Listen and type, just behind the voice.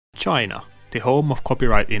China, the home of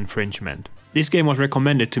copyright infringement. This game was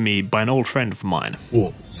recommended to me by an old friend of mine.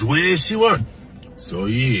 我最喜欢，所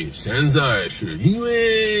以现在是因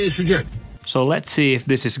为时间。 So let's see if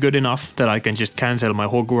this is good enough that I can just cancel my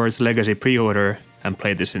Hogwarts Legacy pre-order and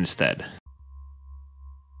play this instead.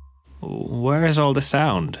 Where is all the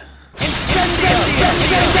sound?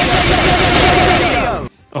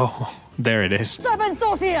 Oh, there it is.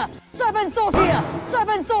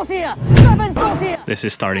 This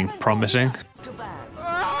is starting promising.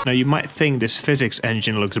 Now you might think this physics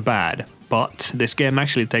engine looks bad, but this game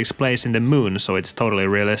actually takes place in the moon, so it's totally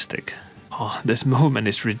realistic. Oh, this movement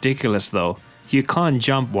is ridiculous though. You can't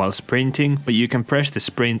jump while sprinting, but you can press the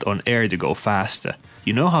sprint on air to go faster.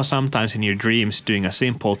 You know how sometimes in your dreams doing a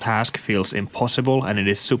simple task feels impossible and it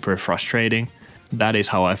is super frustrating? That is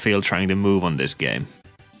how I feel trying to move on this game.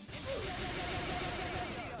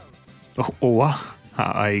 Oh,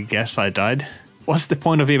 I guess I died. What's the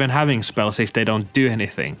point of even having spells if they don't do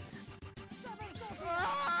anything?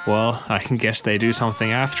 Well, I can guess they do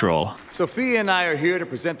something after all. Sophia and I are here to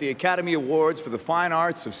present the Academy Awards for the fine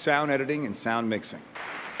arts of sound editing and sound mixing.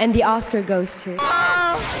 And the Oscar goes to...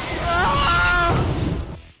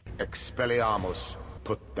 Expelliarmus.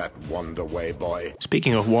 Put that wand away, boy.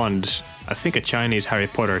 Speaking of wands, I think a Chinese Harry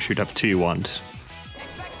Potter should have 2 wands.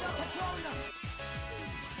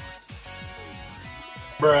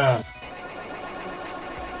 Bruh.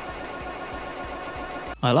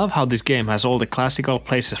 I love how this game has all the classical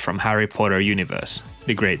places from Harry Potter universe.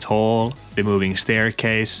 The Great Hall, the moving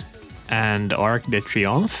staircase, and Arc de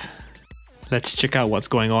Triomphe. Let's check out what's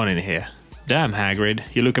going on in here. Damn, Hagrid,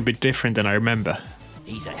 you look a bit different than I remember.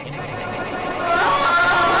 He's a hypocrite.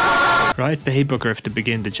 Right, the hippogriff to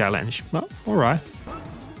begin the challenge. Well, alright.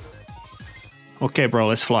 Okay bro,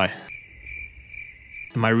 let's fly.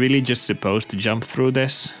 Am I really just supposed to jump through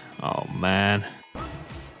this? Oh man.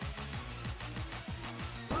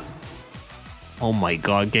 Oh my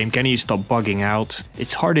god, game, can you stop bugging out?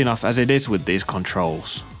 It's hard enough as it is with these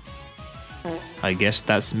controls. I guess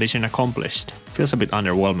that's mission accomplished. Feels a bit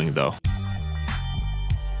underwhelming though.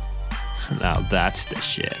 Now that's the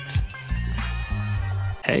shit.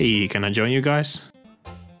 Hey, can I join you guys?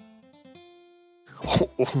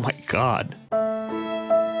 Oh my god.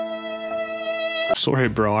 Sorry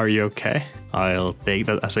bro, are you okay? I'll take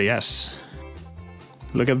that as a yes.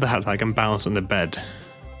 Look at that, I can bounce on the bed.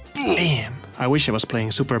 Damn, I wish I was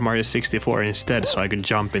playing Super Mario 64 instead so I could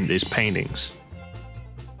jump in these paintings.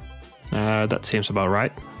 That seems about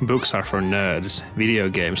right. Books are for nerds, video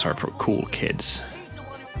games are for cool kids.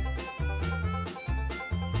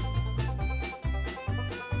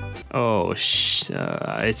 Oh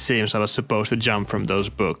it seems I was supposed to jump from those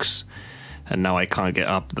books, and now I can't get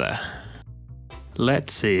up there.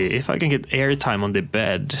 Let's see, if I can get airtime on the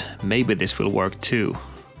bed, maybe this will work too.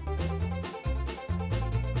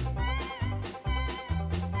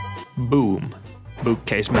 Boom.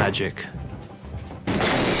 Bookcase magic.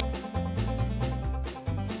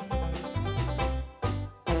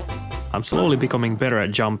 I'm slowly becoming better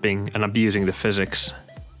at jumping and abusing the physics.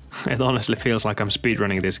 It honestly feels like I'm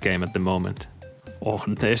speedrunning this game at the moment. Oh,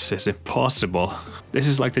 this is impossible. This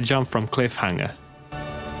is like the jump from Cliffhanger.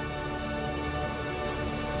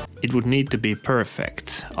 It would need to be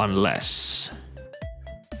perfect, unless...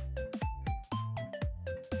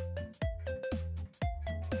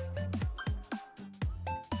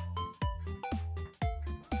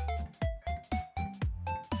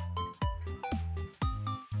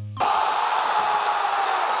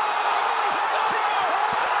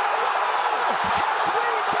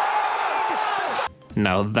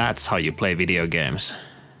 Now that's how you play video games.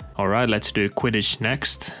 Alright, let's do Quidditch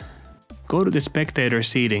next. Go to the spectator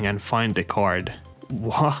seating and find the card.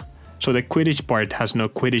 What? So the Quidditch part has no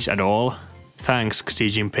Quidditch at all? Thanks, Xi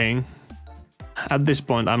Jinping. At this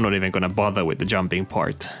point, I'm not even gonna bother with the jumping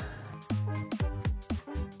part.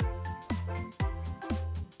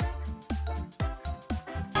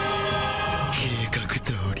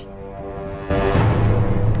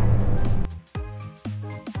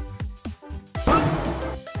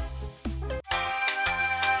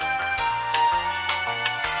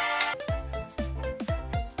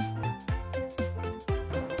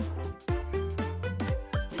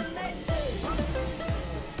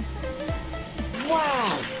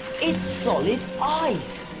 Wow, it's solid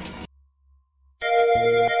ice.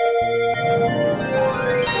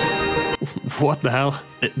 What the hell?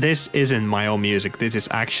 This isn't my own music, this is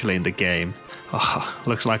actually in the game. Oh,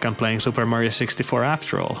 looks like I'm playing Super Mario 64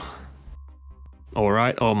 after all.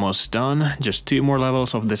 Alright, almost done. Just 2 more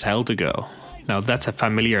levels of this hell to go. Now that's a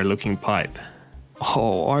familiar looking pipe.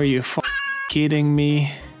 Oh, are you kidding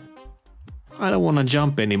me? I don't want to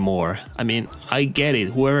jump anymore. I mean, I get it,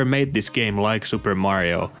 whoever made this game likes Super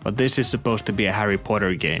Mario, but this is supposed to be a Harry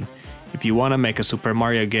Potter game. If you want to make a Super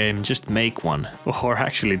Mario game, just make one. Or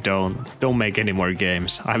actually don't. Don't make any more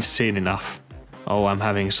games. I've seen enough. Oh, I'm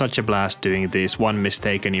having such a blast doing these one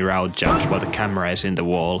mistake and you're out jumps while the camera is in the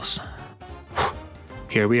walls.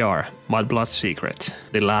 Here we are, Mudblood's Secret,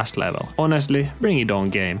 the last level. Honestly, bring it on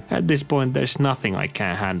game. At this point there's nothing I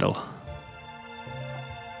can't handle.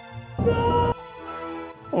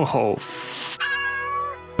 Oh,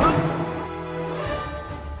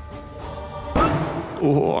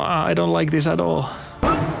 oh, I don't like this at all.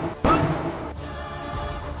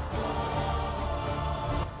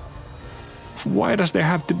 Why does there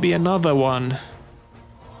have to be another one?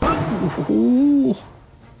 Ooh.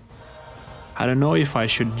 I don't know if I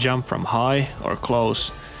should jump from high or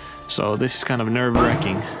close, so this is kind of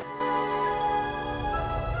nerve-wracking.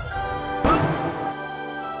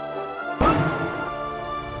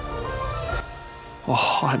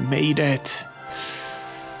 Oh, I made it.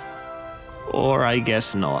 Or I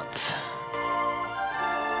guess not.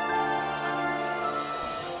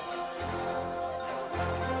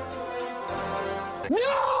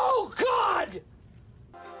 No, God!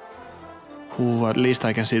 Ooh, at least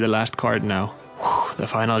I can see the last card now. Whew, the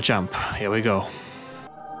final jump. Here we go.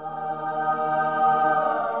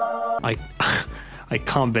 I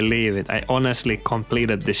can't believe it. I honestly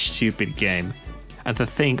completed this stupid game. And to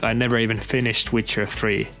think I never even finished Witcher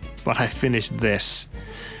 3, but I finished this.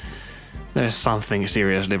 There's something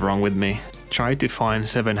seriously wrong with me. Try to find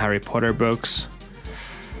 7 Harry Potter books.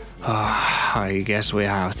 I guess we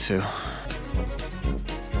have to.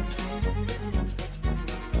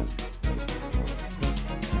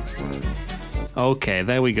 Okay,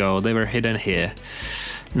 there we go. They were hidden here.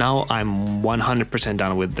 Now I'm 100%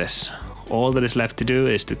 done with this. All that is left to do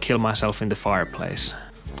is to kill myself in the fireplace.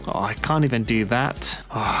 Oh, I can't even do that.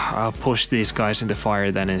 Oh, I'll push these guys in the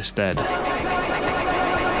fire then instead.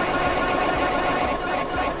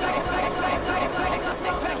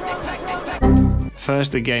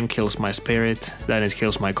 First the game kills my spirit, then it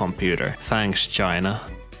kills my computer. Thanks, China.